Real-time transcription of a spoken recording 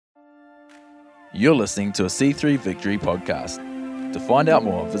You're listening to a C3 Victory podcast. To find out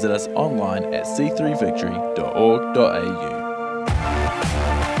more, visit us online at c3victory.org.au.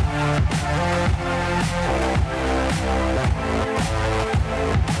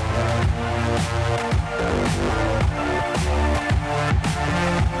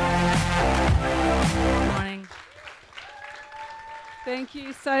 Thank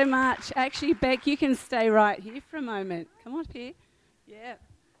you so much. Actually, Beck, you can stay right here for a moment. Come on up here. Yeah.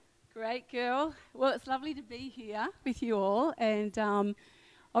 Great girl. Well, it's lovely to be here with you all. And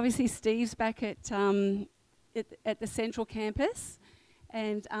obviously Steve's back at the Central Campus.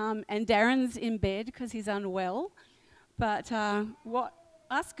 And Darren's in bed because he's unwell. But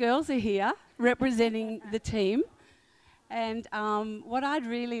us girls are here representing the team. And what I'd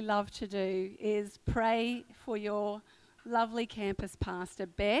really love to do is pray for your lovely campus pastor,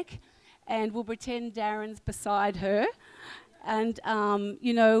 Beck, and we'll pretend Darren's beside her. And,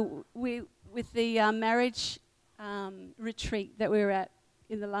 with the marriage retreat that we were at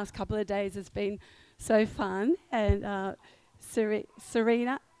in the last couple of days has been so fun. And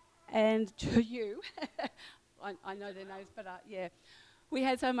Serena and you, I know their names, but yeah. We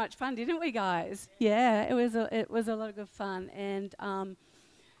had so much fun, didn't we, guys? Yeah, it was a lot of good fun. And,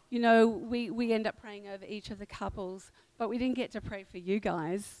 we end up praying over each of the couples, but we didn't get to pray for you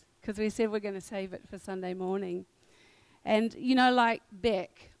guys because we said we're going to save it for Sunday morning. And, like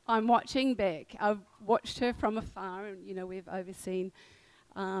Beck, I'm watching Beck. I've watched her from afar, and, we've overseen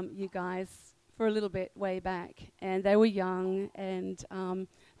you guys for a little bit way back. And they were young, and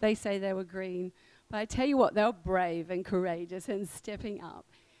they say they were green. But I tell you what, they were brave and courageous and stepping up.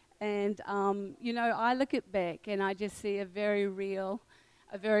 And, I look at Beck, and I just see a very real,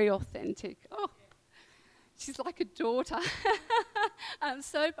 a very authentic, she's like a daughter. I'm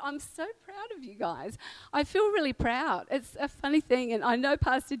so proud of you guys. I feel really proud. It's a funny thing, and I know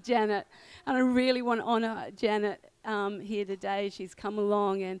Pastor Janet, and I really want to honour Janet here today. She's come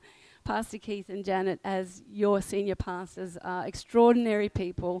along, and Pastor Keith and Janet, as your senior pastors, are extraordinary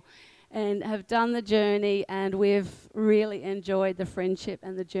people and have done the journey, and we've really enjoyed the friendship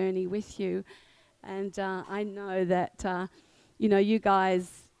and the journey with you. And I know that, you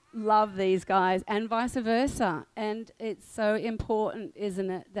guys love these guys and vice versa. And it's so important, isn't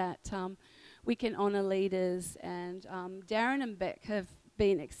it, that we can honour leaders. And Darren and Beck have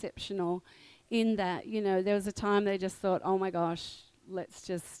been exceptional in that, there was a time they just thought, oh my gosh, let's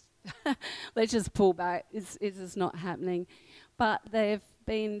just pull back. It's just not happening. But they've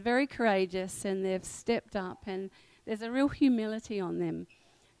been very courageous, and they've stepped up, and there's a real humility on them.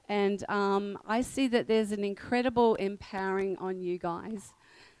 And I see that there's an incredible empowering on you guys.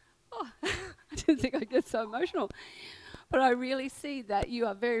 Oh, I didn't think I'd get so emotional. But I really see that you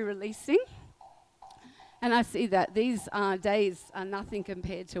are very releasing. And I see that these days are nothing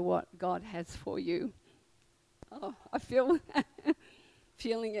compared to what God has for you. Oh, I feel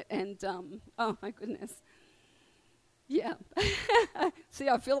feeling it, and oh my goodness. Yeah. See,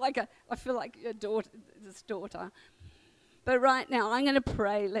 I feel like your daughter, this daughter. But right now, I'm going to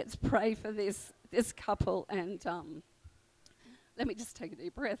pray. Let's pray for this couple, and let me just take a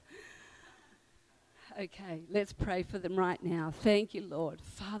deep breath. Okay, let's pray for them right now. Thank you, Lord.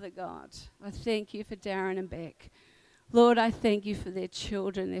 Father God, I thank you for Darren and Beck. Lord, I thank you for their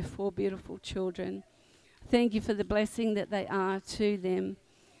children, their 4 beautiful children. Thank you for the blessing that they are to them.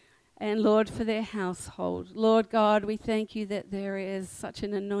 And Lord, for their household. Lord God, we thank you that there is such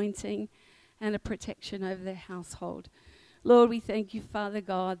an anointing and a protection over their household. Lord, we thank you, Father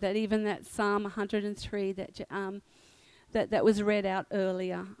God, that even that Psalm 103 that was read out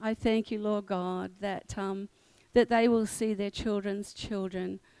earlier, I thank you, Lord God, that they will see their children's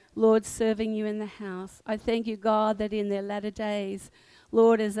children, Lord, serving you in the house. I thank you, God, that in their latter days,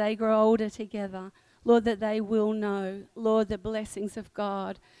 Lord, as they grow older together, Lord, that they will know, Lord, the blessings of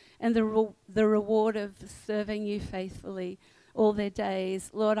God and the reward of serving you faithfully all their days.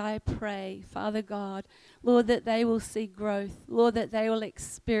 Lord, I pray, Father God, Lord, that they will see growth. Lord, that they will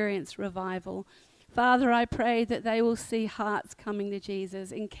experience revival. Father, I pray that they will see hearts coming to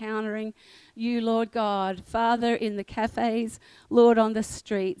Jesus, encountering you, Lord God. Father, in the cafes, Lord, on the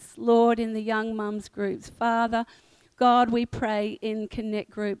streets, Lord, in the young mums groups. Father, God, we pray in connect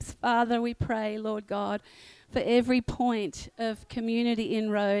groups. Father, we pray, Lord God, for every point of community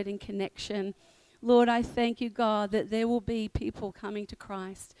inroad and connection. Lord, I thank you, God, that there will be people coming to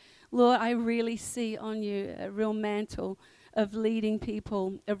Christ. Lord, I really see on you a real mantle of leading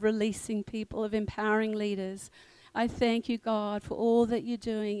people, of releasing people, of empowering leaders. I thank you, God, for all that you're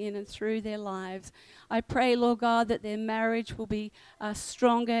doing in and through their lives. I pray, Lord God, that their marriage will be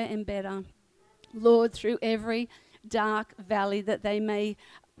stronger and better. Lord, through every dark valley that they may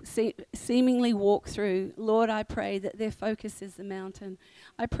seemingly walk through. Lord, I pray that their focus is the mountain.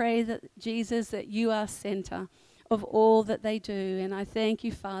 I pray that, Jesus, that you are center of all that they do. And I thank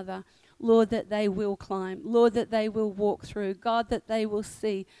you, Father, Lord, that they will climb. Lord, that they will walk through. God, that they will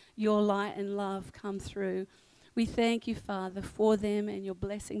see your light and love come through. We thank you, Father, for them and your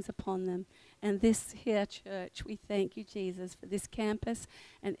blessings upon them. And this here church, we thank you, Jesus, for this campus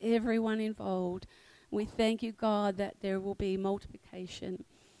and everyone involved. We thank you, God, that there will be multiplication.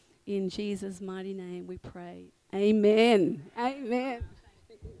 In Jesus' mighty name we pray. Amen. Amen.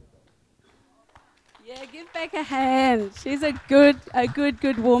 Yeah, give Beck a hand. She's a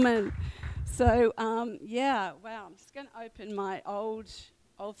good woman. So, wow, I'm just going to open my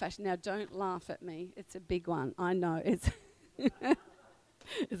old-fashioned. Now, don't laugh at me. It's a big one. I know. It's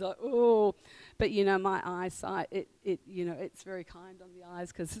like, oh. But, my eyesight, it's very kind on the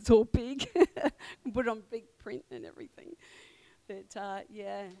eyes because it's all big. Put on big print and everything. But,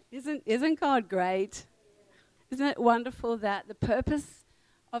 isn't God great? Isn't it wonderful that the purpose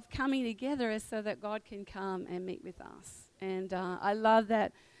of coming together is so that God can come and meet with us? And I love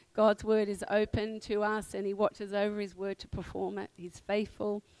that God's word is open to us and he watches over his word to perform it. He's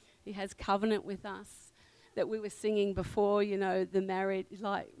faithful. He has covenant with us. That we were singing before, the married,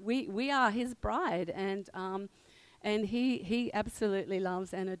 like we are his bride, and he absolutely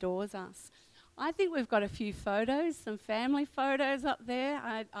loves and adores us. I think we've got a few photos, some family photos up there.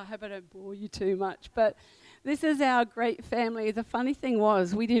 I hope I don't bore you too much, but this is our great family. The funny thing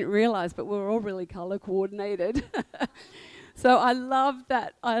was, we didn't realise, but we were all really colour coordinated. So I love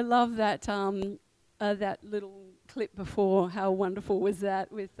that. That little clip before. How wonderful was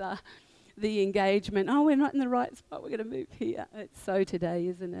that with the engagement? Oh, we're not in the right spot. We're going to move here. It's so today,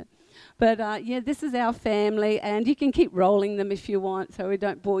 isn't it? But this is our family, and you can keep rolling them if you want, so we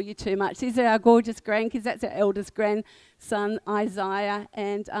don't bore you too much. These are our gorgeous grandkids. That's our eldest grandson, Isaiah,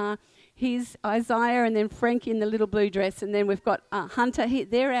 and he's Isaiah, and then Frankie in the little blue dress, and then we've got Hunter here.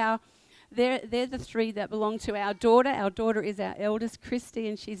 They're the three that belong to our daughter. Our daughter is our eldest, Christy,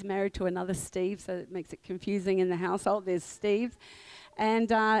 and she's married to another Steve, so it makes it confusing in the household. There's Steve. And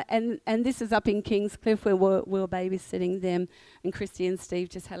this is up in Kingscliff where we're babysitting them. And Christy and Steve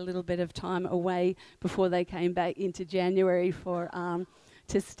just had a little bit of time away before they came back into January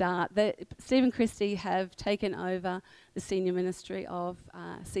to start. Steve and Christy have taken over the senior ministry of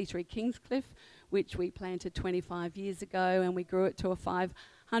C3 Kingscliff, which we planted 25 years ago, and we grew it to a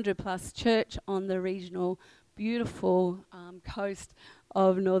 500-plus church on the regional, beautiful coast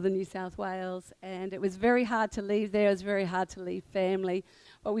of northern New South Wales, and it was very hard to leave there. It was very hard to leave family,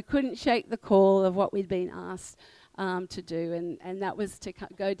 but we couldn't shake the call of what we'd been asked to do, and that was to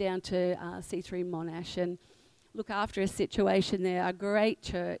go down to C3 Monash and look after a situation there, a great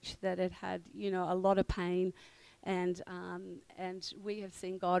church that had a lot of pain, and we have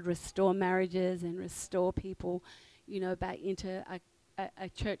seen God restore marriages and restore people, back into a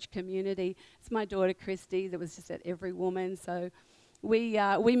church community. It's my daughter Christy that was just at Every Woman, so we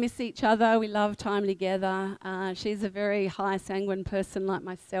miss each other. We love time together. She's a very high sanguine person like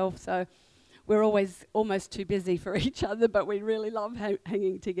myself, so we're always almost too busy for each other, but we really love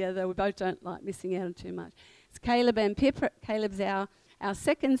hanging together. We both don't like missing out on too much. It's Caleb and Pippa. Caleb's our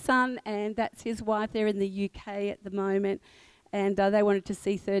second son, and that's his wife. They're in the UK at the moment, and they wanted to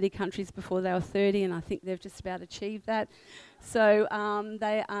see 30 countries before they were 30, and I think they've just about achieved that. So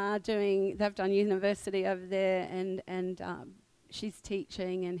they've done university over there, and she's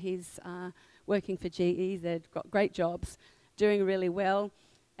teaching, and he's working for GE. They've got great jobs, doing really well.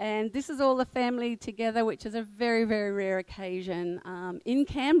 And this is all the family together, which is a very, very rare occasion in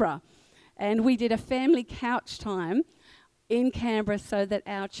Canberra. And we did a family couch time in Canberra so that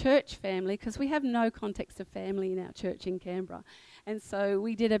our church family, because we have no context of family in our church in Canberra, and so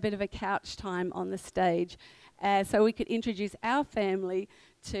we did a bit of a couch time on the stage so we could introduce our family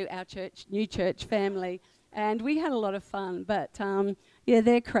to our new church family. And we had a lot of fun, but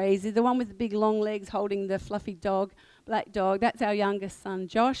they're crazy. The one with the big long legs holding the fluffy dog, black dog, that's our youngest son,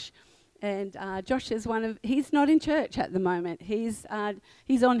 Josh. And Josh is he's not in church at the moment. He's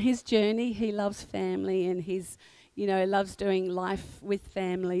on his journey. He loves family, and he's, loves doing life with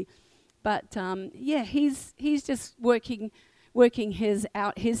family. But he's just working his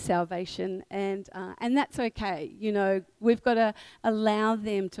salvation, and that's okay. We've got to allow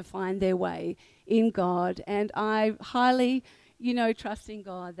them to find their way in God, and I highly, trust in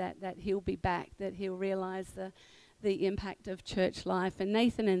God that he'll be back, that he'll realise the impact of church life. And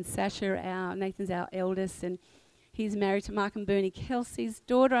Nathan and Sasha, Nathan's our eldest, and he's married to Mark and Bernie Kelsey's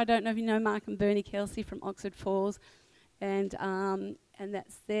daughter. I don't know if you know Mark and Bernie Kelsey from Oxford Falls, and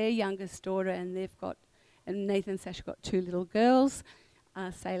that's their youngest daughter, and Nathan and Sasha got two little girls.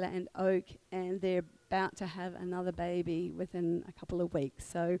 Sailor and Oak, and they're about to have another baby within a couple of weeks.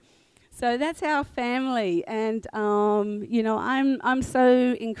 So that's our family, and I'm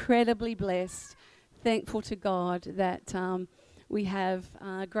so incredibly blessed, thankful to God that we have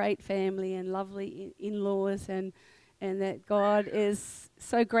a great family and lovely in-laws, and that God is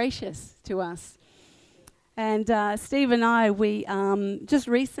so gracious to us. And Steve and I, we just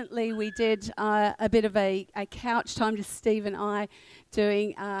recently we did a bit of a couch time, just Steve and I,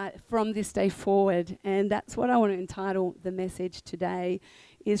 doing From This Day Forward. And that's what I want to entitle the message today,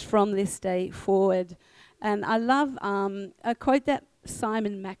 is From This Day Forward. And I love a quote that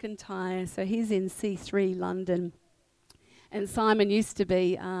Simon McIntyre, so he's in C3 London. And Simon used to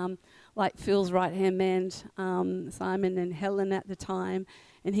be like Phil's right-hand man, Simon and Helen at the time.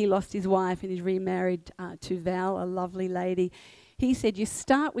 And he lost his wife and he's remarried to Val, a lovely lady. He said, you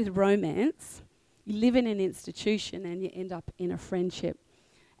start with romance, you live in an institution, and you end up in a friendship.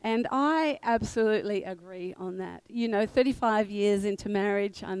 And I absolutely agree on that. 35 years into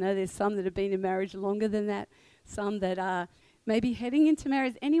marriage, I know there's some that have been in marriage longer than that, some that are maybe heading into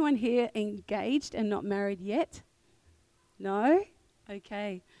marriage. Anyone here engaged and not married yet? No?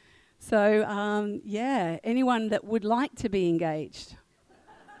 Okay. So, anyone that would like to be engaged?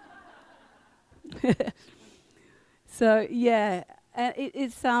 So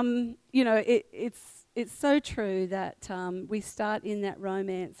it's so true that we start in that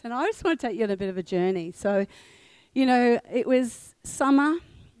romance, and I just want to take you on a bit of a journey. So, it was summer,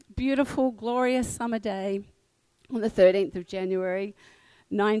 beautiful, glorious summer day on the 13th of January,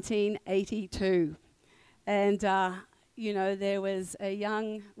 1982, and there was a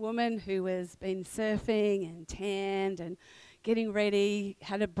young woman who was been surfing and tanned and getting ready,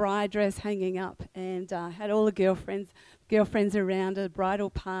 had a bride dress hanging up, and had all the girlfriends around a bridal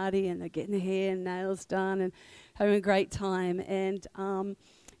party, and they're getting their hair and nails done and having a great time. And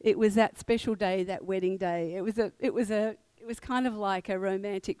it was that special day, that wedding day. It was kind of like a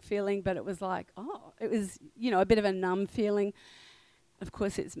romantic feeling, but it was like, it was a bit of a numb feeling. Of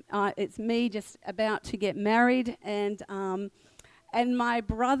course, it's me just about to get married, and my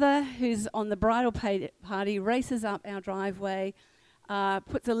brother, who's on the bridal party, races up our driveway,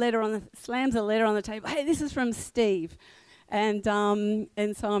 slams a letter on the table. Hey, this is from Steve. And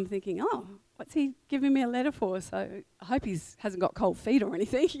so I'm thinking, what's he giving me a letter for? So I hope he hasn't got cold feet or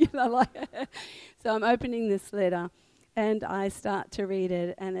anything. So I'm opening this letter, and I start to read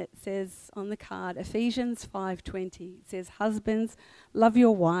it, and it says on the card, Ephesians 5:20. It says, husbands, love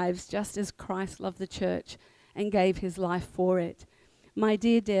your wives just as Christ loved the church and gave his life for it. My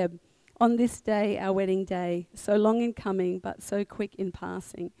dear Deb, on this day, our wedding day, so long in coming but so quick in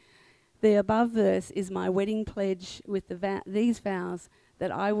passing, the above verse is my wedding pledge with these vows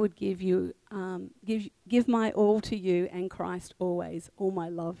that I would give my all to you and Christ always. All my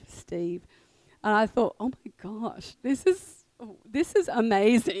love, Steve. And I thought, oh my gosh, this is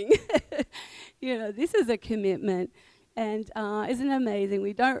amazing. This is a commitment. And isn't it amazing?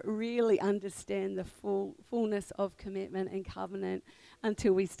 We don't really understand the fullness of commitment and covenant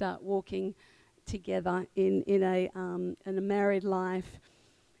until we start walking together in a married life.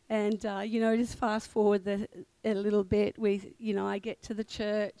 And just fast forward a little bit. I get to the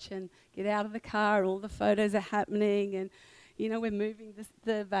church and get out of the car, and all the photos are happening, and we're moving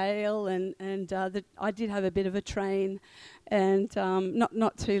the veil, and I did have a bit of a train, and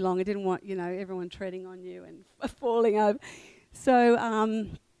not too long. I didn't want everyone treading on you and falling over. So I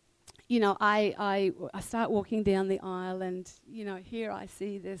start walking down the aisle, and here I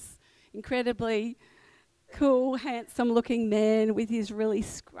see this incredibly cool, handsome-looking man with his really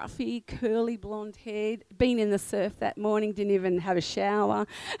scruffy, curly blonde hair. Been in the surf that morning, didn't even have a shower.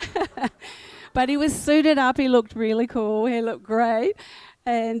 But he was suited up. He looked really cool. He looked great.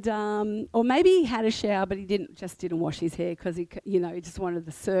 And or maybe he had a shower, but he didn't wash his hair because he just wanted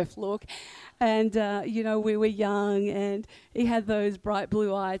the surf look. And we were young, and he had those bright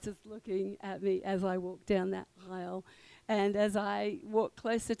blue eyes just looking at me as I walked down that aisle. And as I walked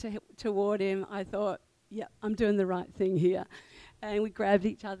closer toward him, I thought, yeah, I'm doing the right thing here. And we grabbed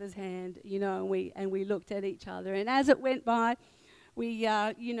each other's hand, and we looked at each other. And as it went by, we,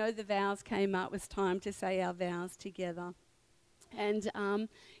 the vows came up. It was time to say our vows together. And,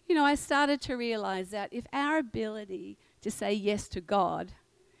 I started to realize that if our ability to say yes to God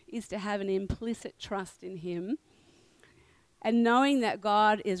is to have an implicit trust in him, and knowing that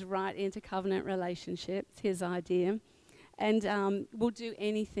God is right into covenant relationships, his idea, and will do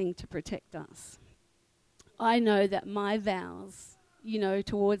anything to protect us. I know that my vows,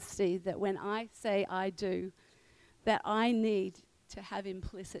 towards Steve, that when I say I do, that I need to have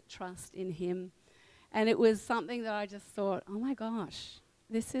implicit trust in him. And it was something that I just thought, oh my gosh,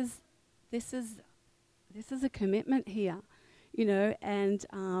 this is a commitment here, you know. And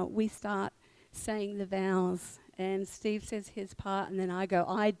we start saying the vows, and Steve says his part, and then I go,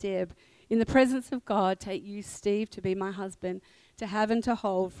 I, Deb, in the presence of God, take you, Steve, to be my husband, to have and to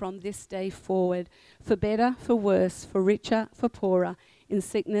hold from this day forward, for better, for worse, for richer, for poorer, in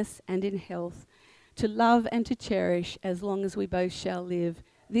sickness and in health, to love and to cherish as long as we both shall live.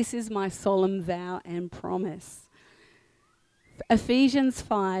 This is my solemn vow and promise. Ephesians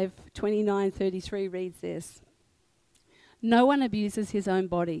 5:29-33 reads this. No one abuses his own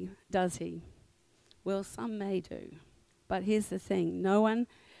body, does he? Well, some may do. But here's the thing. No one,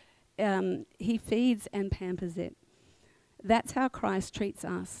 he feeds and pampers it. That's how Christ treats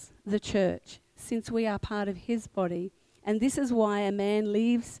us, the church, since we are part of his body. And this is why a man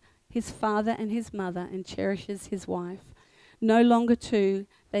leaves his father and his mother and cherishes his wife. No longer two,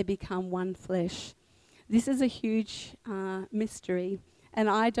 they become one flesh. This is a huge mystery, and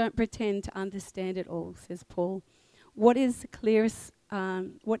I don't pretend to understand it all, says Paul. What is clearest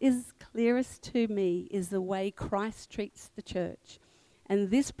to me is the way Christ treats the church. And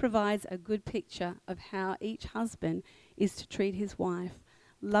this provides a good picture of how each husband is to treat his wife,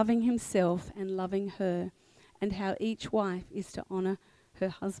 loving himself and loving her, and how each wife is to honour her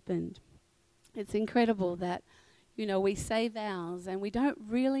husband. It's incredible that, you know, we say vows and we don't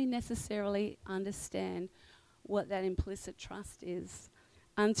really necessarily understand what that implicit trust is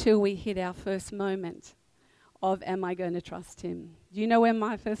until we hit our first moment of, am I going to trust him? Do you know where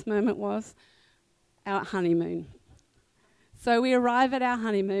my first moment was? Our honeymoon. So we arrive at our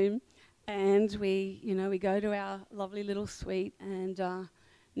honeymoon and we go to our lovely little suite, and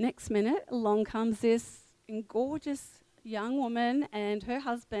next minute along comes this gorgeous young woman and her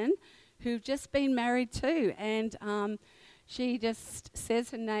husband who've just been married too. And she just says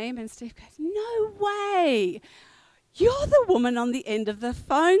her name, and Steve goes, no way! You're the woman on the end of the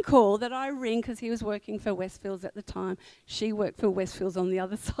phone call that I ring, because he was working for Westfields at the time. She worked for Westfields on the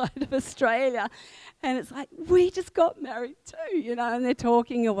other side of Australia. And it's like, we just got married too, you know, and they're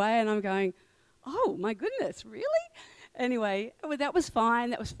talking away, and I'm going, oh my goodness, really? Anyway, well, that was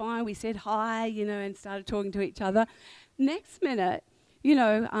fine. We said hi, you know, and started talking to each other. Next minute, you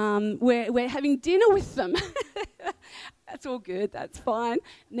know, we're having dinner with them. That's all good, that's fine.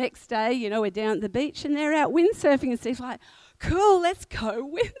 Next day, you know, we're down at the beach and they're out windsurfing, and Steve's like, cool, let's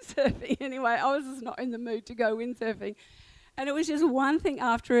go windsurfing. Anyway, I was just not in the mood to go windsurfing. And it was just one thing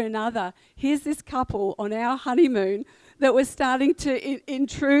after another. Here's this couple on our honeymoon that was starting to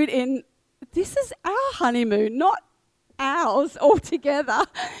intrude in, this is our honeymoon, not ours altogether.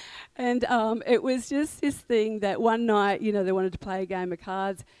 And it was just this thing that one night, you know, they wanted to play a game of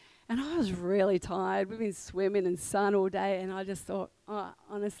cards, and I was really tired. We've been swimming in sun all day, and I just thought, oh,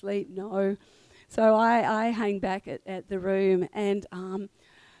 honestly, no. So I hang back at the room, and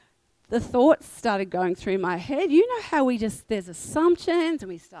the thoughts started going through my head. You know how there's assumptions, and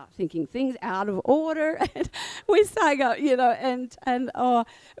we start thinking things out of order, and we start going, you know, and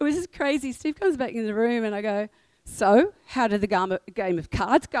it was just crazy. Steve comes back in the room, and I go, so how did the game of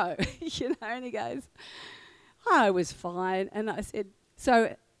cards go? You know, and he goes, oh, it was fine. And I said,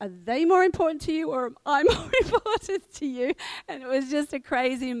 so are they more important to you, or am I more important to you? And it was just a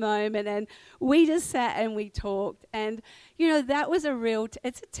crazy moment, and we just sat and we talked, and you know, that was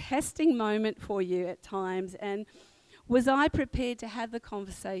it's a testing moment for you at times. And was I prepared to have the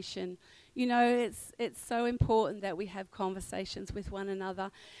conversation? You know, it's so important that we have conversations with one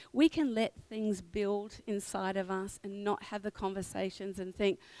another. We can let things build inside of us and not have the conversations and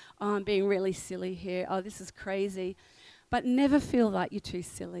think, oh, I'm being really silly here. Oh, this is crazy. But never feel like you're too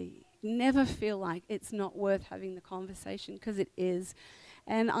silly. Never feel like it's not worth having the conversation, because it is.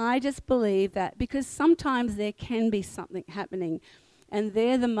 And I just believe that, because sometimes there can be something happening, and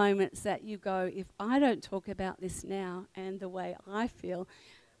they're the moments that you go, if I don't talk about this now and the way I feel,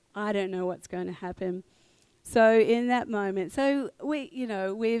 I don't know what's going to happen. So in that moment,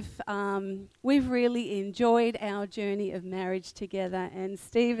 we've really enjoyed our journey of marriage together, and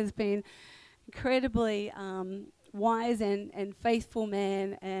Steve has been incredibly wise and faithful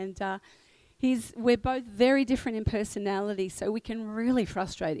man, and we're both very different in personality, so we can really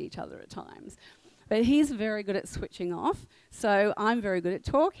frustrate each other at times. But he's very good at switching off, so I'm very good at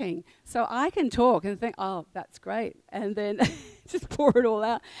talking. So I can talk and think, oh, that's great, and then just pour it all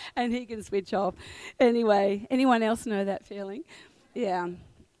out, and he can switch off. Anyway, anyone else know that feeling? Yeah,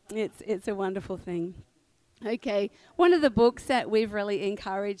 it's a wonderful thing. Okay, one of the books that we've really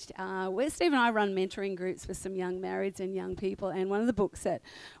encouraged, Steve and I run mentoring groups with some young marrieds and young people, and one of the books that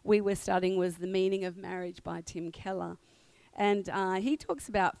we were studying was The Meaning of Marriage by Tim Keller. And he talks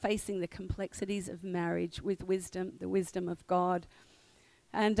about facing the complexities of marriage with wisdom, the wisdom of God.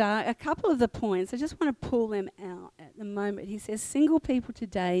 And a couple of the points, I just want to pull them out at the moment. He says, single people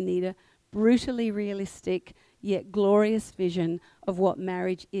today need a brutally realistic yet glorious vision of what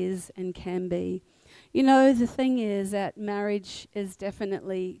marriage is and can be. You know, the thing is that marriage is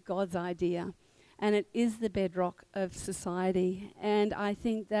definitely God's idea, and it is the bedrock of society. And I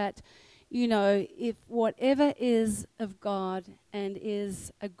think that, you know, if whatever is of God and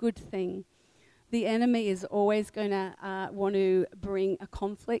is a good thing, the enemy is always going to want to bring a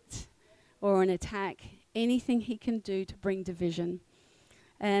conflict or an attack, anything he can do to bring division.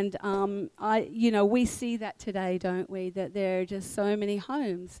 And we see that today, don't we? That there are just so many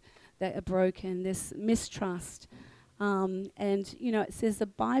homes that are broken, this mistrust. And, you know, it says the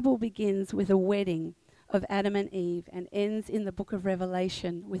Bible begins with a wedding of Adam and Eve and ends in the book of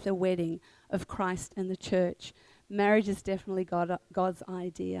Revelation with a wedding of Christ and the church. Marriage is definitely God's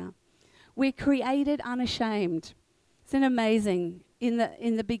idea. We're created unashamed. Isn't it amazing? In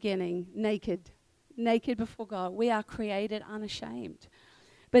the beginning, naked before God. We are created unashamed.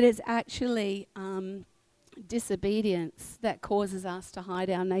 But it's actually disobedience that causes us to hide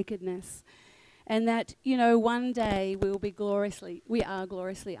our nakedness. And that, you know, one day we are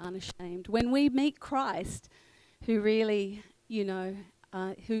gloriously unashamed. When we meet Christ, who really, you know,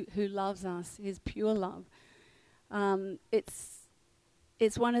 who loves us, his pure love,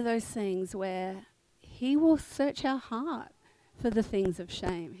 it's one of those things where he will search our heart for the things of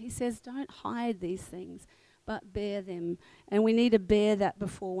shame. He says, don't hide these things, but bear them. And we need to bear that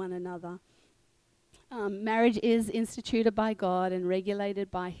before one another. Marriage is instituted by God and regulated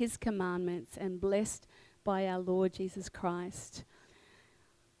by his commandments and blessed by our Lord Jesus Christ.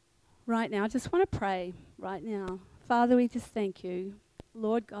 Right now, I just want to pray right now. Father, we just thank you,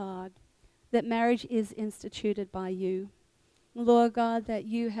 Lord God, that marriage is instituted by you. Lord God, that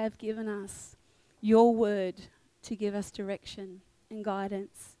you have given us your word to give us direction and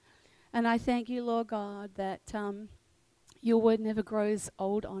guidance. And I thank you, Lord God, that your word never grows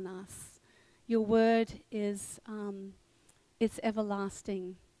old on us. Your word is, it's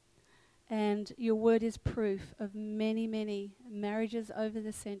everlasting. And your word is proof of many, many marriages over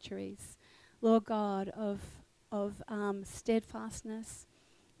the centuries, Lord God, of steadfastness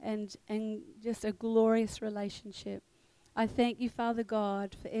and just a glorious relationship. I thank you, Father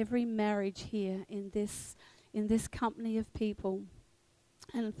God, for every marriage here in this company of people.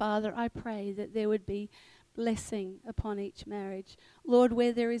 And Father, I pray that there would be blessing upon each marriage. Lord,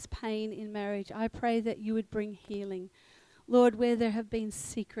 where there is pain in marriage, I pray that you would bring healing. Lord, where there have been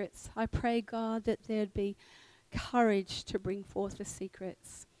secrets, I pray, God, that there'd be courage to bring forth the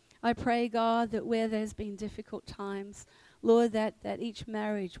secrets. I pray, God, that where there's been difficult times, Lord, that each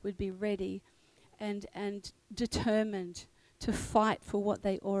marriage would be ready and determined to fight for what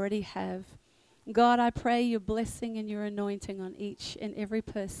they already have. God, I pray your blessing and your anointing on each and every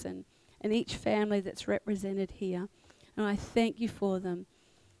person and each family that's represented here. And I thank you for them.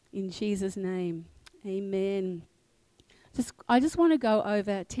 In Jesus' name, amen. I just want to go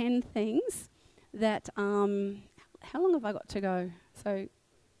over 10 things that, how long have I got to go? So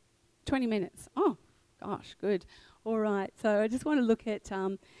 20 minutes. Oh, gosh, good. All right, so I just want to look at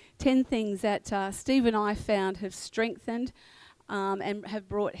 10 things that Steve and I found have strengthened and have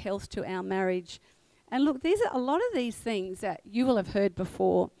brought health to our marriage. And look, these are a lot of these things that you will have heard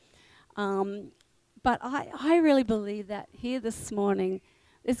before. But I really believe that here this morning,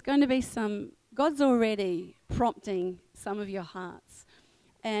 there's going to be God's already prompting some of your hearts.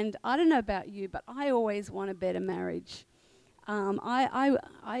 And I don't know about you, but I always want a better marriage.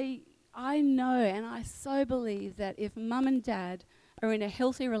 I know and I so believe that if mum and dad are in a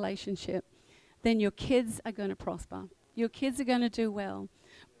healthy relationship, then your kids are going to prosper. Your kids are going to do well.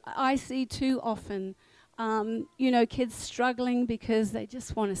 I see too often, kids struggling because they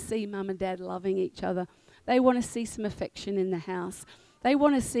just want to see mum and dad loving each other. They want to see some affection in the house. They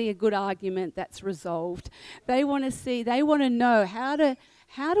want to see a good argument that's resolved. They want to know how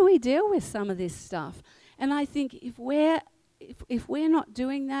do we deal with some of this stuff. And I think if we're not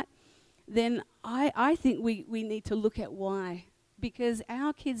doing that, then I think we need to look at why. Because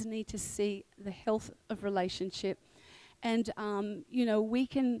our kids need to see the health of relationship. And,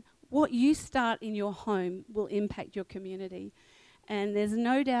 what you start in your home will impact your community. And there's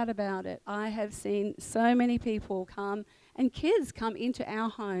no doubt about it. I have seen so many people come, and kids come into our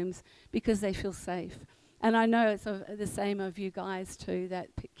homes because they feel safe. And I know it's the same of you guys too, that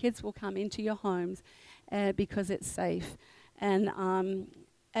kids will come into your homes because it's safe. And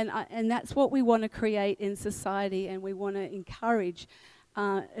that's what we want to create in society, and we want to encourage,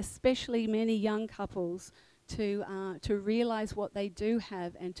 especially many young couples, to realize what they do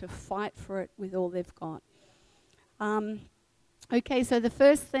have and to fight for it with all they've got. Okay, so the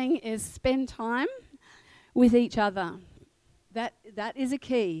first thing is spend time with each other. That is a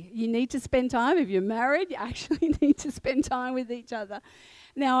key. You need to spend time. If you're married, you actually need to spend time with each other.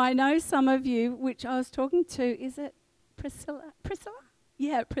 Now, I know some of you, which I was talking to, is it Priscilla? Priscilla?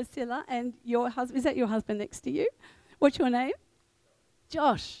 Yeah, Priscilla. And your husband, is that your husband next to you? What's your name?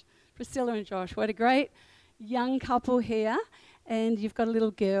 Josh. Priscilla and Josh. What a great young couple here. And you've got a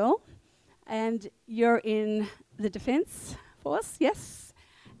little girl. And you're in the Defence Force, yes?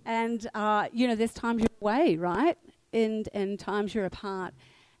 And, there's times you're away, right? And times you're apart.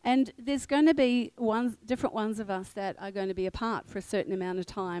 And there's going to be different ones of us that are going to be apart for a certain amount of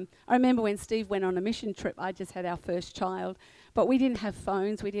time. I remember when Steve went on a mission trip, I just had our first child, but we didn't have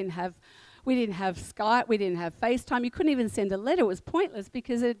phones, we didn't have Skype, we didn't have FaceTime. You couldn't even send a letter. It was pointless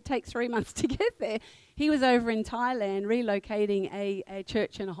because it takes 3 months to get there. He was over in Thailand relocating a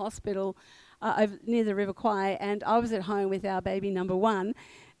church and a hospital near the River Kwai, and I was at home with our baby number one.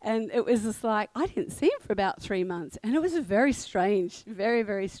 And it was just like, I didn't see him for about 3 months. And it was a very strange, very,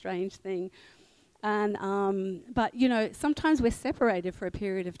 very strange thing. And but, sometimes we're separated for a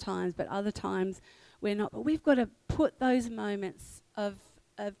period of time, but other times we're not. But we've got to put those moments of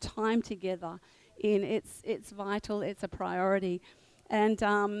time together in. It's vital. It's a priority. And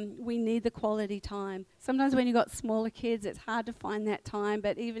we need the quality time. Sometimes when you've got smaller kids, it's hard to find that time.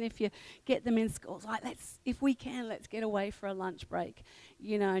 But even if you get them in schools, like if we can, let's get away for a lunch break,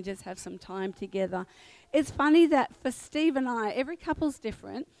 just have some time together. It's funny that for Steve and I, every couple's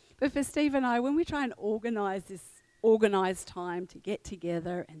different, but for Steve and I, when we try and organise this organised time to get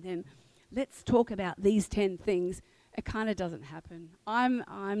together and then let's talk about these 10 things, it kind of doesn't happen. I'm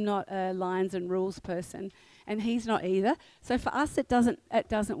not a lines and rules person, and he's not either. So for us, it doesn't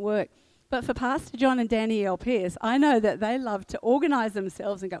work. But for Pastor John and Danielle Pierce, I know that they love to organise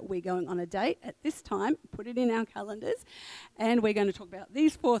themselves and go, we're going on a date at this time, put it in our calendars, and we're going to talk about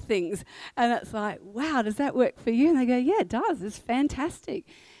these 4 things. And it's like, wow, does that work for you? And they go, yeah, it does. It's fantastic.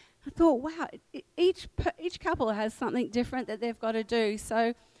 I thought, wow, each couple has something different that they've got to do.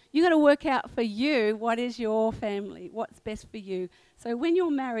 So you got to work out for you what is your family, what's best for you. So when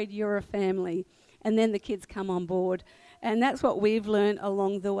you're married, you're a family, and then the kids come on board. And that's what we've learned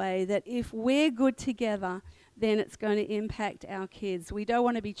along the way, that if we're good together, then it's going to impact our kids. We don't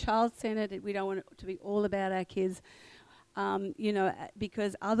want to be child-centered. We don't want it to be all about our kids,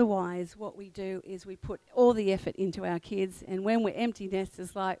 because otherwise what we do is we put all the effort into our kids. And when we're empty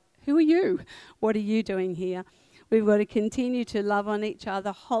nesters, like, who are you? What are you doing here? We've got to continue to love on each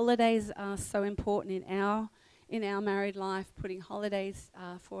other. Holidays are so important in our married life, putting holidays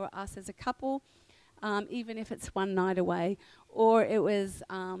for us as a couple, even if it's one night away, or it was,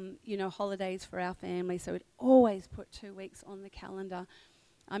 holidays for our family. So we'd always put 2 weeks on the calendar.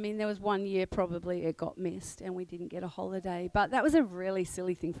 I mean, there was 1 year probably it got missed and we didn't get a holiday. But that was a really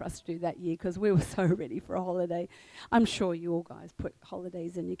silly thing for us to do that year because we were so ready for a holiday. I'm sure you all guys put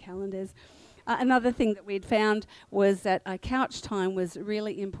holidays in your calendars. Another thing that we'd found was that couch time was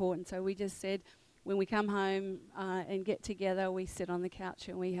really important. So we just said, when we come home and get together, we sit on the couch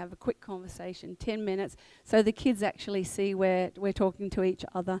and we have a quick conversation, 10 minutes, so the kids actually see where we're talking to each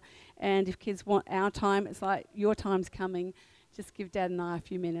other. And if kids want our time, it's like, your time's coming. Just give Dad and I a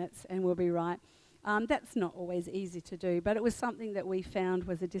few minutes and we'll be right. That's not always easy to do, but it was something that we found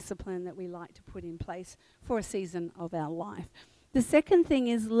was a discipline that we like to put in place for a season of our life. The second thing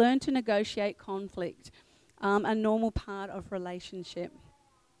is learn to negotiate conflict, a normal part of relationship.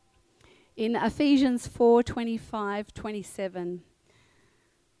 In Ephesians 4:25-27,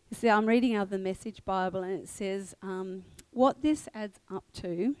 you see, I'm reading out of the Message Bible, and it says, what this adds up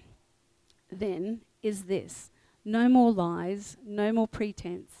to then is this: no more lies, no more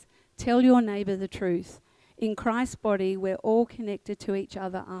pretense. Tell your neighbour the truth. In Christ's body, we're all connected to each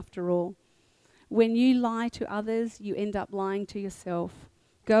other after all. When you lie to others, you end up lying to yourself.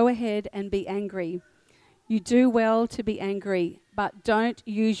 Go ahead and be angry. You do well to be angry, but don't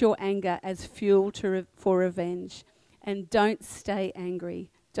use your anger as fuel for revenge. And don't stay angry.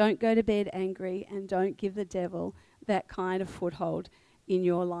 Don't go to bed angry, and don't give the devil that kind of foothold in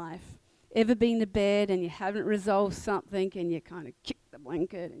your life. Ever been to bed and you haven't resolved something and you kind of kick the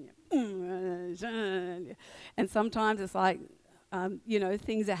blanket and sometimes it's like,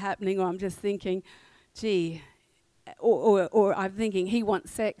 things are happening, or I'm just thinking, gee, or I'm thinking he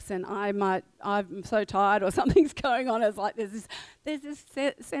wants sex and I'm so tired, or something's going on. It's like there's this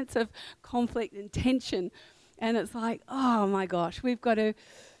sense of conflict and tension, and it's like, oh my gosh, we've got to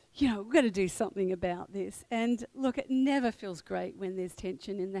we've got to do something about this. And look, it never feels great when there's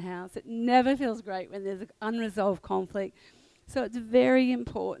tension in the house. It never feels great when there's unresolved conflict. So it's very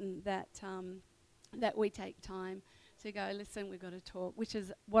important that that we take time to go, listen, we've got to talk, which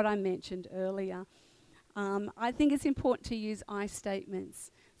is what I mentioned earlier. I think it's important to use I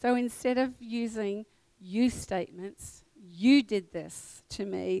statements. So instead of using you statements, you did this to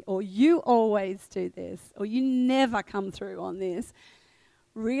me, or you always do this, or you never come through on this,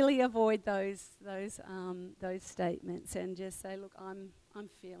 really avoid those statements and just say, look, I'm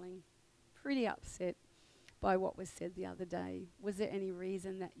feeling pretty upset by what was said the other day. Was there any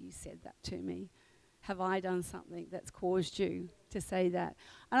reason that you said that to me? Have I done something that's caused you to say that?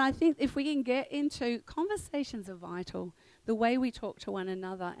 And I think if we can get into conversations are vital, the way we talk to one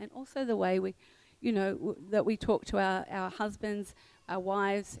another, and also the way we, that we talk to our husbands, our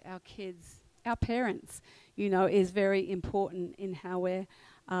wives, our kids, our parents, is very important in how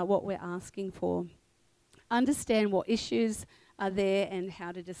what we're asking for. Understand what issues are there and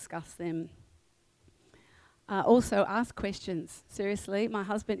how to discuss them. Also, ask questions. Seriously, my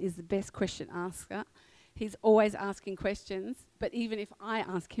husband is the best question asker. He's always asking questions, but even if I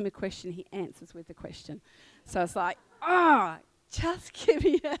ask him a question, he answers with a question. So it's like, just give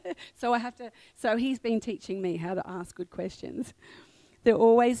me a... So he's been teaching me how to ask good questions. There are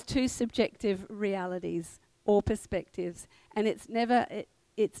always two subjective realities or perspectives, and it's never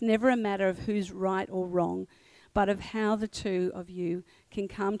a matter of who's right or wrong, but of how the two of you can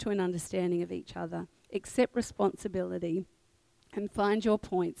come to an understanding of each other, accept responsibility, and find your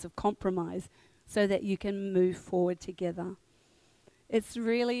points of compromise so that you can move forward together. It's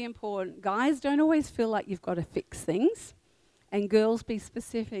really important. Guys, don't always feel like you've got to fix things, and girls, be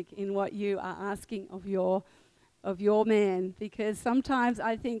specific in what you are asking of your man, because sometimes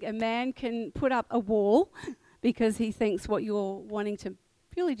I think a man can put up a wall because he thinks what you're wanting to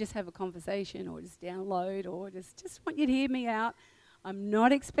purely just have a conversation or just download or just want you to hear me out. I'm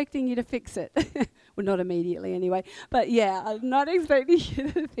not expecting you to fix it. Well, not immediately anyway. But yeah, I'm not expecting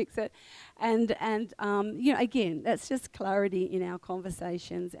you to fix it. And again, that's just clarity in our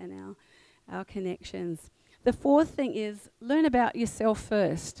conversations and our connections. The fourth thing is learn about yourself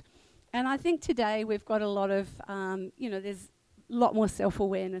first. And I think today we've got a lot of, there's a lot more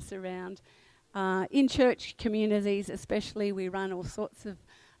self-awareness around. In church communities especially, we run all sorts of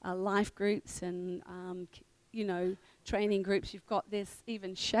life groups and, training groups. You've got this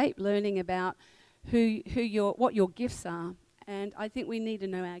even shape learning about what your gifts are. And I think we need to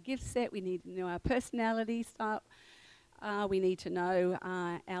know our gift set. We need to know our personality style. We need to know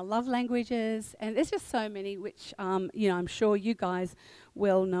our love languages. And there's just so many which, I'm sure you guys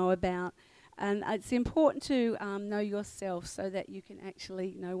will know about. And it's important to know yourself so that you can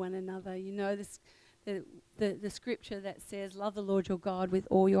actually know one another. The scripture that says, love the Lord your God with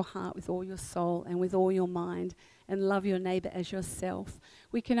all your heart, with all your soul, and with all your mind, and love your neighbour as yourself.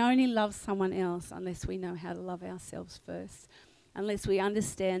 We can only love someone else unless we know how to love ourselves first, unless we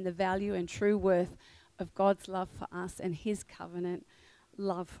understand the value and true worth of God's love for us and his covenant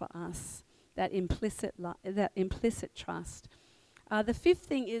love for us, that implicit trust. The fifth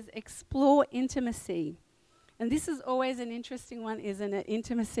thing is explore intimacy. And this is always an interesting one, isn't it?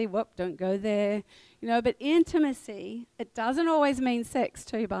 Intimacy, don't go there. But intimacy, it doesn't always mean sex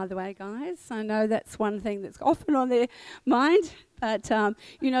too, by the way, guys. I know that's one thing that's often on their mind. But,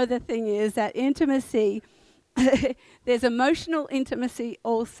 the thing is that intimacy, there's emotional intimacy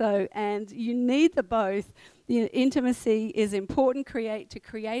also, and you need the both. The intimacy is important to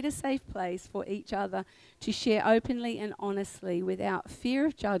create a safe place for each other to share openly and honestly without fear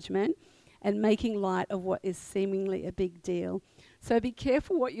of judgment and making light of what is seemingly a big deal. So be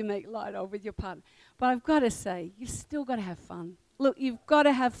careful what you make light of with your partner. But I've got to say, you've still got to have fun. Look, you've got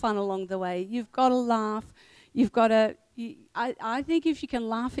to have fun along the way. You've got to laugh. You've got to... I think if you can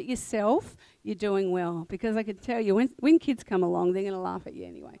laugh at yourself, you're doing well. Because I can tell you, when kids come along, they're going to laugh at you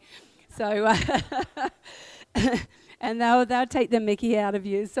anyway. So... and they'll take the mickey out of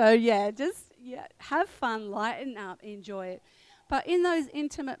you. So, have fun, lighten up, enjoy it. But in those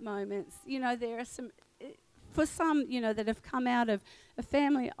intimate moments, there are some, for some, that have come out of a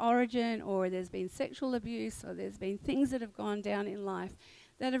family origin, or there's been sexual abuse, or there's been things that have gone down in life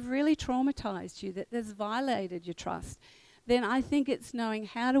that have really traumatized you, that has violated your trust. Then I think it's knowing,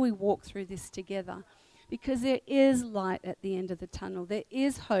 how do we walk through this together? Because there is light at the end of the tunnel. There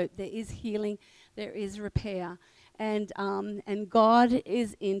is hope. There is healing. There is repair. And God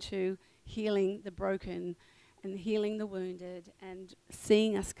is into healing the broken and healing the wounded and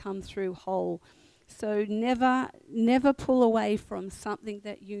seeing us come through whole. So never pull away from something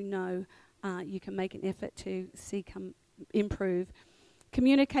that you can make an effort to see improve.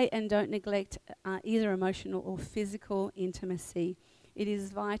 Communicate and don't neglect either emotional or physical intimacy. It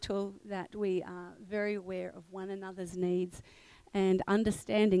is vital that we are very aware of one another's needs and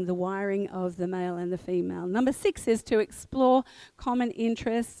understanding the wiring of the male and the female. Number 6 is to explore common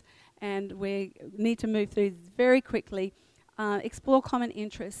interests, and we need to move through this very quickly. Explore common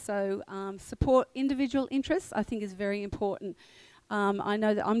interests, so support individual interests, I think is very important. I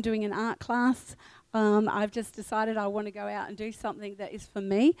know that I'm doing an art class. I've just decided I want to go out and do something that is for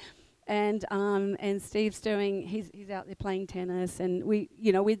me. And Steve's doing, he's out there playing tennis, and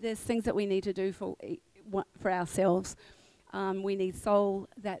there's things that we need to do for ourselves. We need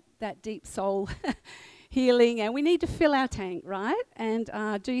that deep soul healing, and we need to fill our tank, right? And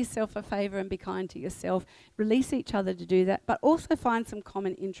do yourself a favour and be kind to yourself. Release each other to do that, but also find some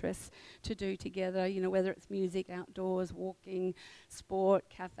common interests to do together, whether it's music, outdoors, walking, sport,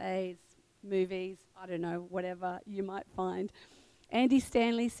 cafes, movies, I don't know, whatever you might find. Andy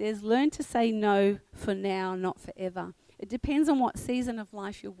Stanley says, learn to say no for now, not forever. It depends on what season of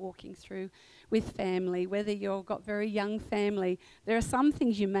life you're walking through with family, whether you've got very young family. There are some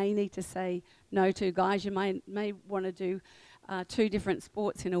things you may need to say no to. Guys, you may want to do 2 different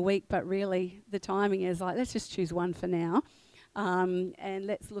sports in a week, but really the timing is like, let's just choose one for now. And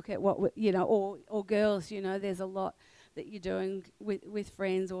let's look at what, or girls, there's a lot that you're doing with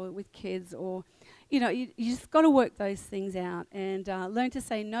friends or with kids, or, you just got to work those things out and learn to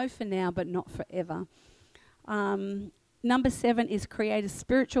say no for now, but not forever. Number 7 is create a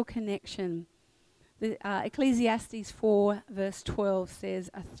spiritual connection. Ecclesiastes 4 verse 12 says,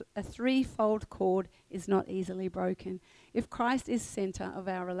 a threefold cord is not easily broken. If Christ is center of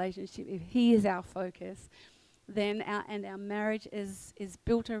our relationship, if he is our focus, then our marriage is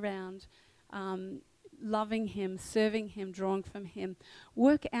built around loving him, serving him, drawing from him.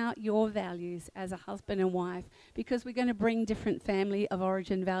 Work out your values as a husband and wife, because we're going to bring different family of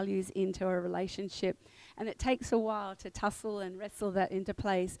origin values into a relationship, and it takes a while to tussle and wrestle that into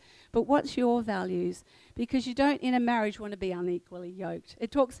place. But what's your values? Because you don't in a marriage want to be unequally yoked.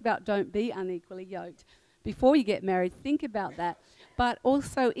 It talks about don't be unequally yoked. Before you get married, think about that. But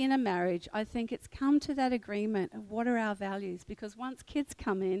also in a marriage, I think it's come to that agreement of what are our values, because once kids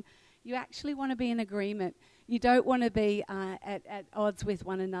come in, you actually want to be in agreement. You don't want to be at odds with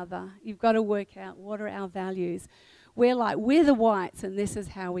one another. You've got to work out what are our values. We're the whites, and this is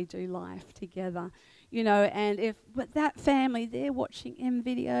how we do life together. And but that family, they're watching M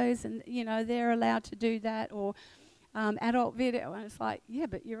videos, and, they're allowed to do that, or adult video. And it's like, yeah,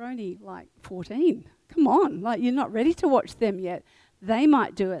 but you're only 14. Come on, you're not ready to watch them yet. They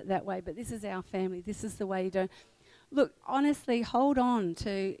might do it that way, but this is our family. This is the way you do it. Look, honestly, hold on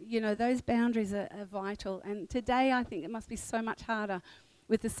to, those boundaries are vital. And today I think it must be so much harder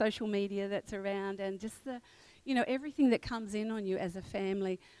with the social media that's around and just the, everything that comes in on you as a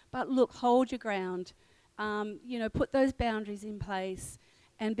family. But look, hold your ground. Put those boundaries in place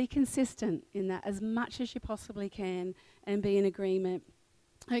and be consistent in that as much as you possibly can and be in agreement.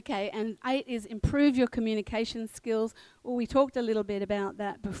 Okay, and 8 is improve your communication skills. Well, we talked a little bit about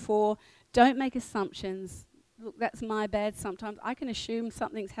that before. Don't make assumptions. Look, that's my bad sometimes. I can assume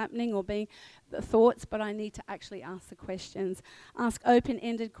something's happening or being the thoughts, but I need to actually ask the questions. Ask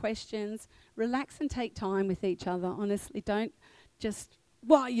open-ended questions. Relax and take time with each other. Honestly, don't just,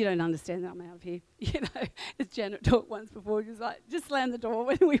 you don't understand that I'm out of here. As Janet talked once before, just slam the door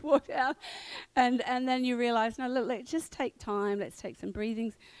when we walked out. And then you realise, no, look, let's just take time. Let's take some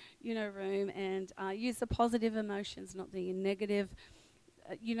breathing, room, and use the positive emotions, not the negative.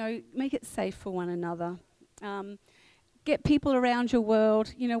 Make it safe for one another. Get people around your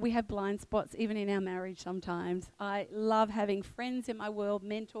world. We have blind spots even in our marriage sometimes. I love having friends in my world,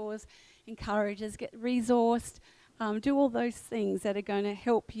 mentors, encouragers, get resourced, do all those things that are going to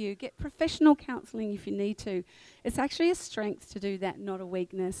help you. Get professional counselling if you need to. It's actually a strength to do that, not a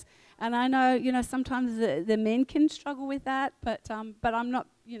weakness. And I know, sometimes the men can struggle with that, but I'm not,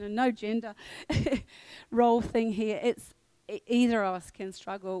 no gender role thing here. It's either of us can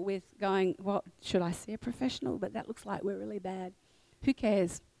struggle with going, should I see a professional? But that looks like we're really bad. Who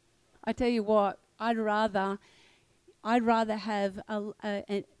cares? I tell you what, I'd rather have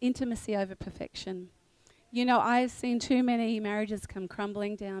an intimacy over perfection. I've seen too many marriages come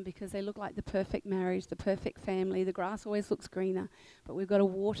crumbling down because they look like the perfect marriage, the perfect family. The grass always looks greener, but we've got to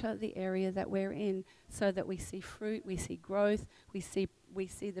water the area that we're in so that we see fruit, we see growth, we see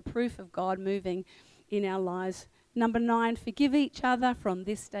the proof of God moving in our lives. Number 9, forgive each other from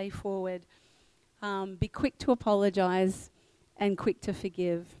this day forward. Be quick to apologise and quick to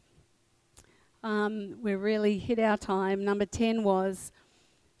forgive. We really hit our time. Number 10 was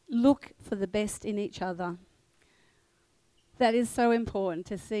look for the best in each other. That is so important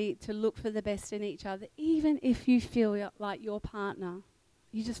to look for the best in each other, even if you feel like your partner,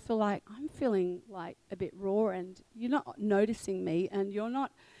 you just feel like, I'm feeling like a bit raw and you're not noticing me and you're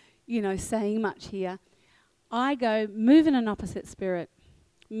not, saying much here. I go, move in an opposite spirit.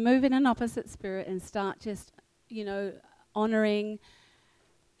 Move in an opposite spirit and start just, honouring,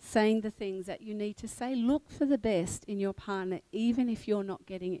 saying the things that you need to say. Look for the best in your partner, even if you're not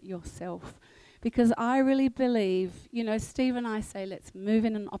getting it yourself. Because I really believe, Steve and I say, let's move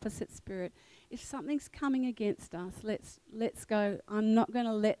in an opposite spirit. If something's coming against us, let's go. I'm not going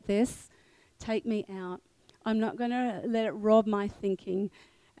to let this take me out. I'm not going to let it rob my thinking.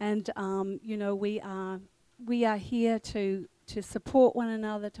 And, we are here to support one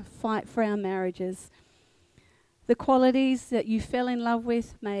another, to fight for our marriages. The qualities that you fell in love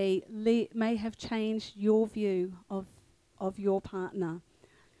with may have changed your view of your partner.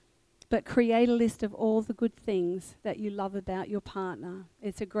 But create a list of all the good things that you love about your partner.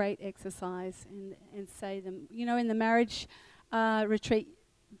 It's a great exercise, and say them. In the marriage retreat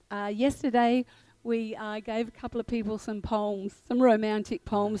yesterday, we gave a couple of people some poems, some romantic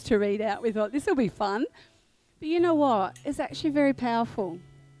poems to read out. We thought, this will be fun. But you know what? It's actually very powerful.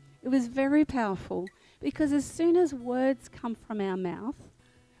 It was very powerful, because as soon as words come from our mouth,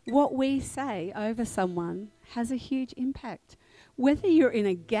 what we say over someone has a huge impact. Whether you're in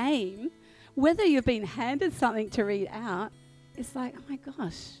a game, whether you've been handed something to read out, it's like, oh my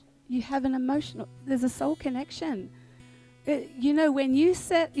gosh, you have there's a soul connection. When you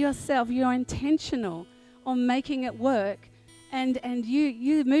set yourself, you're intentional on making it work, and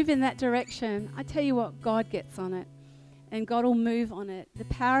you move in that direction, I tell you what, God gets on it, and God will move on it. The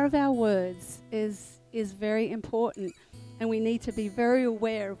power of our words is very important, and we need to be very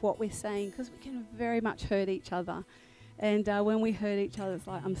aware of what we're saying, because we can very much hurt each other. And when we hurt each other, it's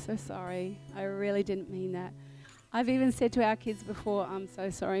like, I'm so sorry. I really didn't mean that. I've even said to our kids before, I'm so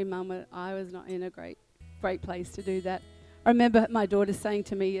sorry, Mum, I was not in a great place to do that. I remember my daughter saying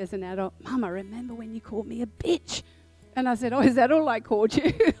to me as an adult, Mum, I remember when you called me a bitch. And I said, oh, is that all I called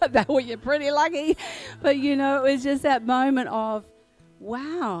you? Well, you're pretty lucky. But, it was just that moment of,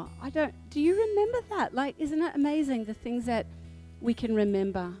 wow, do you remember that? Like, isn't it amazing, the things that we can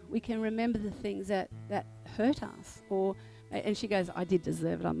remember? We can remember the things that hurt us. And she goes, I did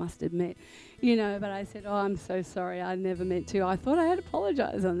deserve it, I must admit. But I said, oh, I'm so sorry, I never meant to. I thought I had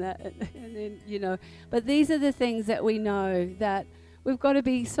apologized on that. And then, but these are the things that we know, that we've got to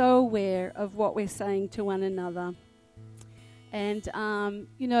be so aware of what we're saying to one another. And,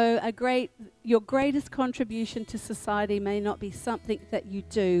 your greatest contribution to society may not be something that you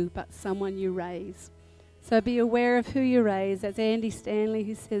do, but someone you raise. So be aware of who you raise. That's Andy Stanley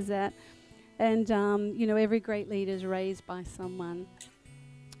who says that. And, every great leader is raised by someone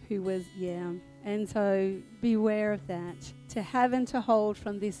who was, And so be aware of that. To have and to hold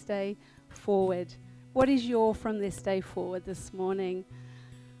from this day forward. What is your from this day forward this morning?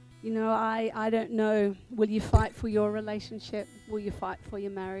 I don't know. Will you fight for your relationship? Will you fight for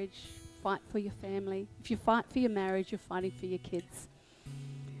your marriage? Fight for your family? If you fight for your marriage, you're fighting for your kids.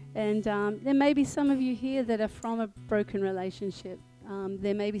 And there may be some of you here that are from a broken relationship.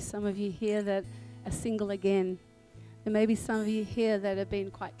 There may be some of you here that are single again. There may be some of you here that have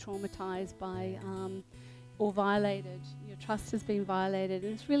been quite traumatized by or violated. Your trust has been violated,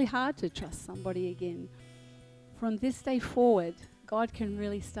 and it's really hard to trust somebody again. From this day forward, God can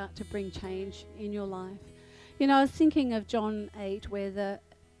really start to bring change in your life. I was thinking of John 8, where the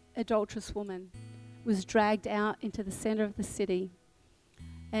adulterous woman was dragged out into the center of the city.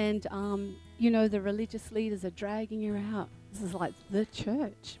 And, the religious leaders are dragging her out. This is like the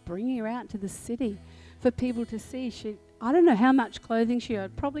church, bringing her out to the city for people to see. I don't know how much clothing she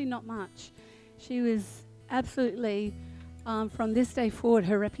had, probably not much. She was absolutely, from this day forward,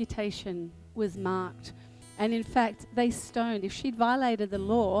 her reputation was marked. And in fact, they stoned. If she'd violated the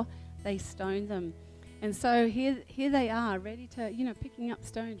law, they stoned them. And so here they are, ready to, picking up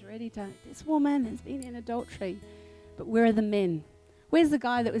stones, this woman has been in adultery. But where are the men? Where's the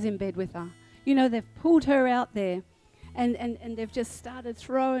guy that was in bed with her? They've pulled her out there, and they've just started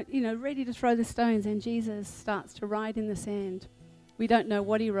throwing, ready to throw the stones, and Jesus starts to write in the sand. We don't know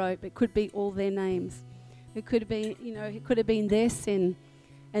what he wrote, but it could be all their names. It could be, it could have been their sin.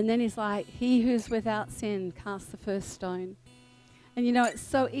 And then he's like, he who's without sin cast the first stone. And it's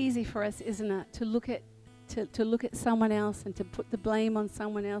so easy for us, isn't it, to look at someone else and to put the blame on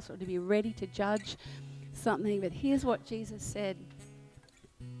someone else, or to be ready to judge something. But here's what Jesus said.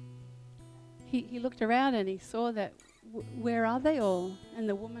 He looked around and he saw that, where are they all? And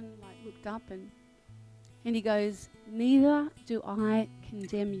the woman looked up and he goes, neither do I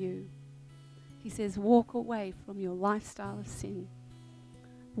condemn you. He says, walk away from your lifestyle of sin.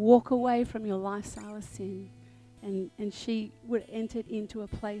 Walk away from your lifestyle of sin. And she would enter into a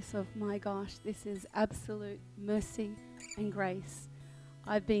place of, my gosh, this is absolute mercy and grace.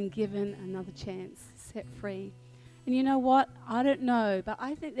 I've been given another chance, set free. And you know what? I don't know, but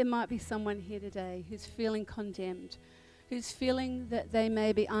I think there might be someone here today who's feeling condemned, who's feeling that they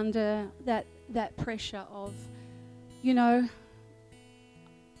may be under that pressure of, you know,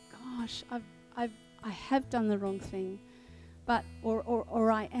 gosh, I have done the wrong thing, but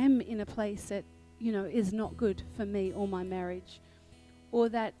or I am in a place that, you know, is not good for me or my marriage, or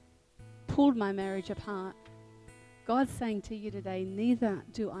that pulled my marriage apart. God's saying to you today, neither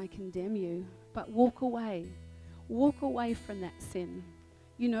do I condemn you, but walk away. Walk away from that sin.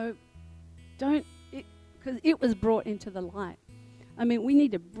 You know, because it was brought into the light. I mean, we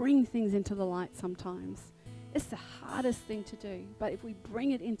need to bring things into the light sometimes. It's the hardest thing to do, but if we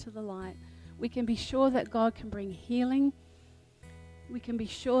bring it into the light, we can be sure that God can bring healing. We can be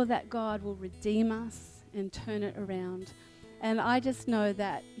sure that God will redeem us and turn it around. And I just know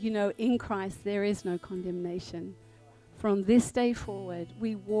that, you know, in Christ there is no condemnation. From this day forward,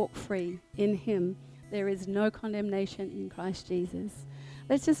 we walk free in Him. There is no condemnation in Christ Jesus.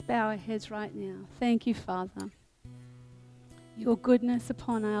 Let's just bow our heads right now. Thank you, Father. Your goodness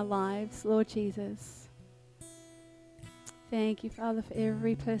upon our lives, Lord Jesus. Thank you, Father, for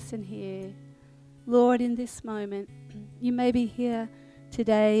every person here. Lord, in this moment, you may be here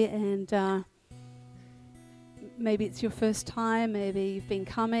today and maybe it's your first time, maybe you've been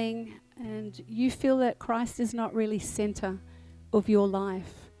coming and you feel that Christ is not really center of your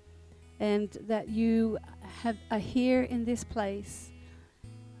life and that you are here in this place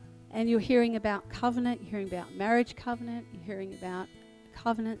and you're hearing about covenant, you're hearing about marriage covenant, you're hearing about the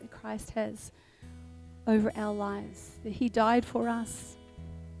covenant that Christ has over our lives, that He died for us,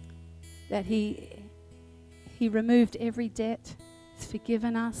 that He removed every debt, He's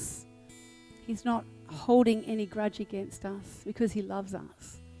forgiven us, He's not holding any grudge against us because He loves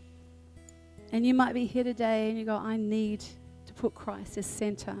us. And you might be here today and you go, I need to put Christ as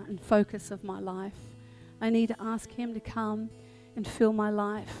center and focus of my life. I need to ask Him to come and fill my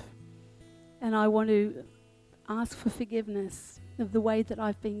life. And I want to ask for forgiveness of the way that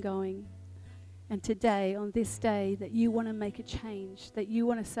I've been going. And today, on this day, that you want to make a change, that you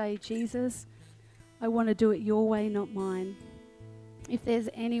want to say, Jesus, I want to do it your way, not mine. If there's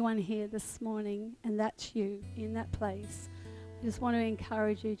anyone here this morning and that's you in that place, I just want to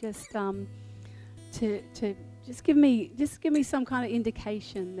encourage you to just give me some kind of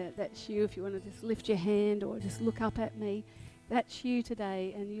indication that that's you. If you want to just lift your hand or just look up at me, that's you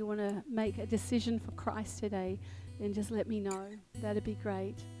today and you want to make a decision for Christ today, then just let me know. That'd be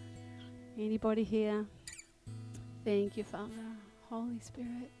great. Anybody here? Thank you, Father. Holy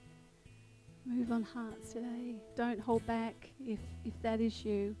Spirit, move on hearts today. Don't hold back if that is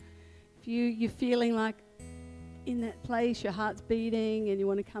you. If you're feeling like in that place, your heart's beating and you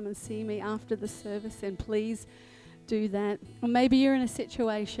want to come and see me after the service, then please do that. Or maybe you're in a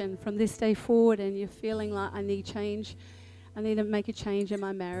situation from this day forward and you're feeling like I need change. I need to make a change in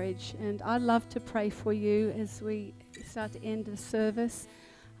my marriage. And I'd love to pray for you as we start to end the service.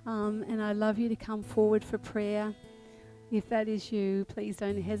 And I'd love you to come forward for prayer. If that is you, please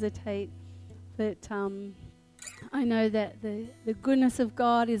don't hesitate. But I know that the goodness of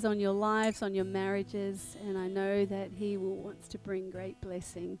God is on your lives, on your marriages, and I know that He wants to bring great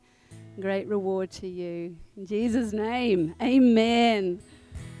blessing, great reward to you. In Jesus' name, amen.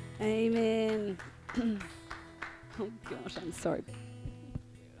 Amen. Oh gosh, I'm sorry.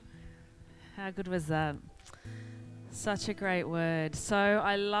 How good was that? Such a great word. So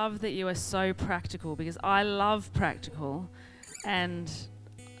I love that you are so practical, because I love practical, and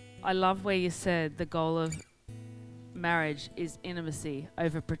I love where you said the goal of marriage is intimacy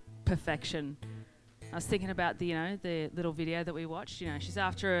over perfection. I was thinking about the little video that we watched. She's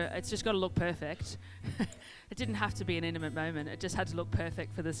after it's just got to look perfect. It didn't have to be an intimate moment. It just had to look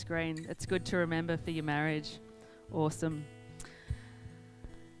perfect for the screen. It's good to remember for your marriage. Awesome.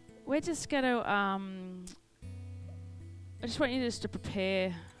 We're just going to I just want you just to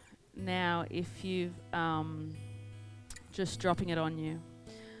prepare now if you've just dropping it on you.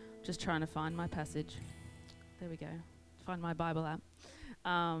 Just trying to find my passage. There we go. Find my Bible app.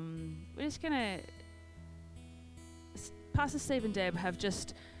 We're just going to... Pastor Steve and Deb have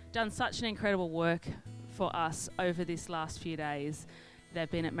just done such an incredible work for us over this last few days. They've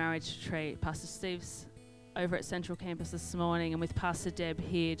been at Marriage Retreat. Pastor Steve's over at Central Campus this morning, and with Pastor Deb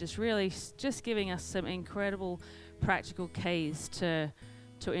here, just really just giving us some incredible practical keys to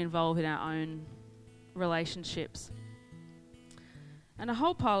involve in our own relationships. And a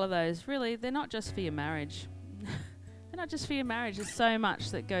whole pile of those, really, they're not just for your marriage. They're not just for your marriage. There's so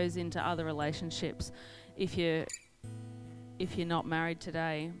much that goes into other relationships if you're not married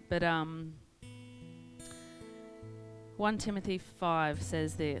today. But 1 Timothy 5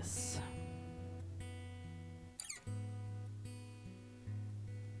 says this.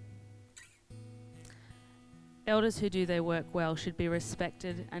 Elders who do their work well should be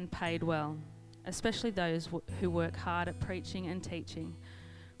respected and paid well, especially those who work hard at preaching and teaching.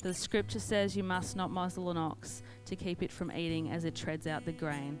 For the scripture says you must not muzzle an ox to keep it from eating as it treads out the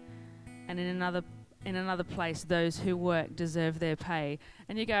grain. And in another place, those who work deserve their pay.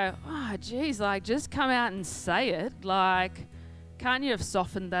 And you go, oh, geez, like, just come out and say it. Like, can't you have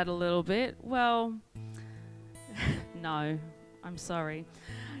softened that a little bit? Well, no, I'm sorry.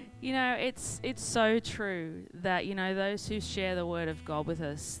 You know, it's so true that, you know, those who share the word of God with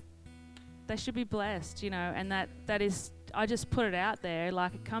us, they should be blessed, you know, and that is, I just put it out there,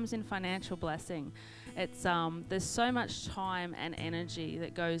 like, it comes in financial blessing. It's there's so much time and energy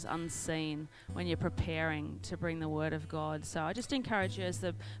that goes unseen when you're preparing to bring the word of God. So I just encourage you, as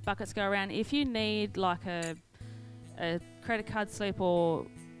the buckets go around, if you need like a credit card slip or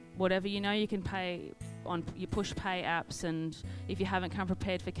whatever, you know, you can pay on your push pay apps, and if you haven't come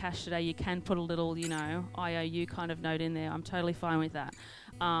prepared for cash today, you can put a little, you know, IOU kind of note in there. I'm totally fine with that.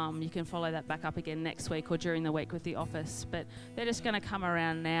 You can follow that back up again next week or during the week with the office, but they're just going to come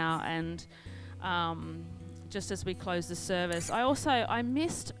around now. And just as we close the service, I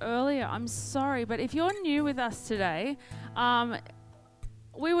missed earlier, I'm sorry, but if you're new with us today,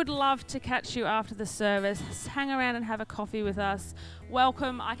 we would love to catch you after the service. Hang around and have a coffee with us.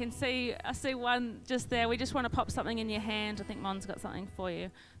 Welcome. I see one just there. We just want to pop something in your hand. I think Mon's got something for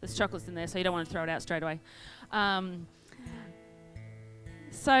you. There's chocolates in there, so you don't want to throw it out straight away.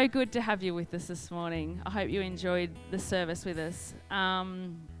 So good to have you with us this morning. I hope you enjoyed the service with us.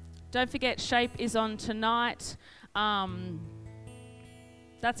 Don't forget, Shape is on tonight. That's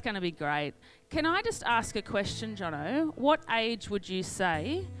going to be great. Can I just ask a question, Jono? What age would you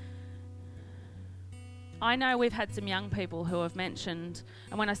say? I know we've had some young people who have mentioned,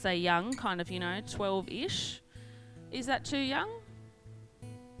 and when I say young, kind of, you know, 12-ish. Is that too young?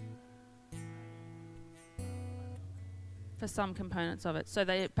 For some components of it. So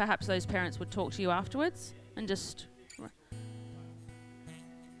perhaps those parents would talk to you afterwards and just...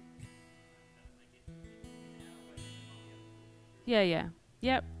 Yeah.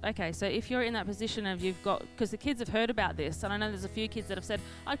 Yep. Okay. So if you're in that position of you've got, because the kids have heard about this, and I know there's a few kids that have said,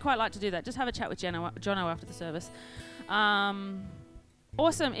 I'd quite like to do that. Just have a chat with Jono after the service.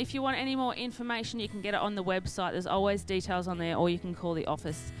 Awesome. If you want any more information, you can get it on the website. There's always details on there, or you can call the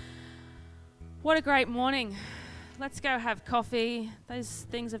office. What a great morning. Let's go have coffee. Those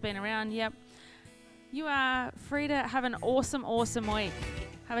things have been around. Yep. You are free to have an awesome, awesome week.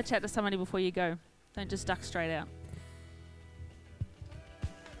 Have a chat to somebody before you go. Don't just duck straight out.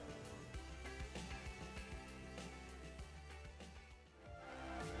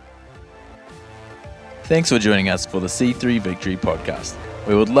 Thanks for joining us for the C3 Victory podcast.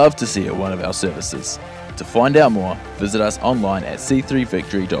 We would love to see you at one of our services. To find out more, visit us online at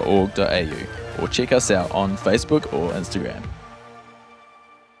c3victory.org.au or check us out on Facebook or Instagram.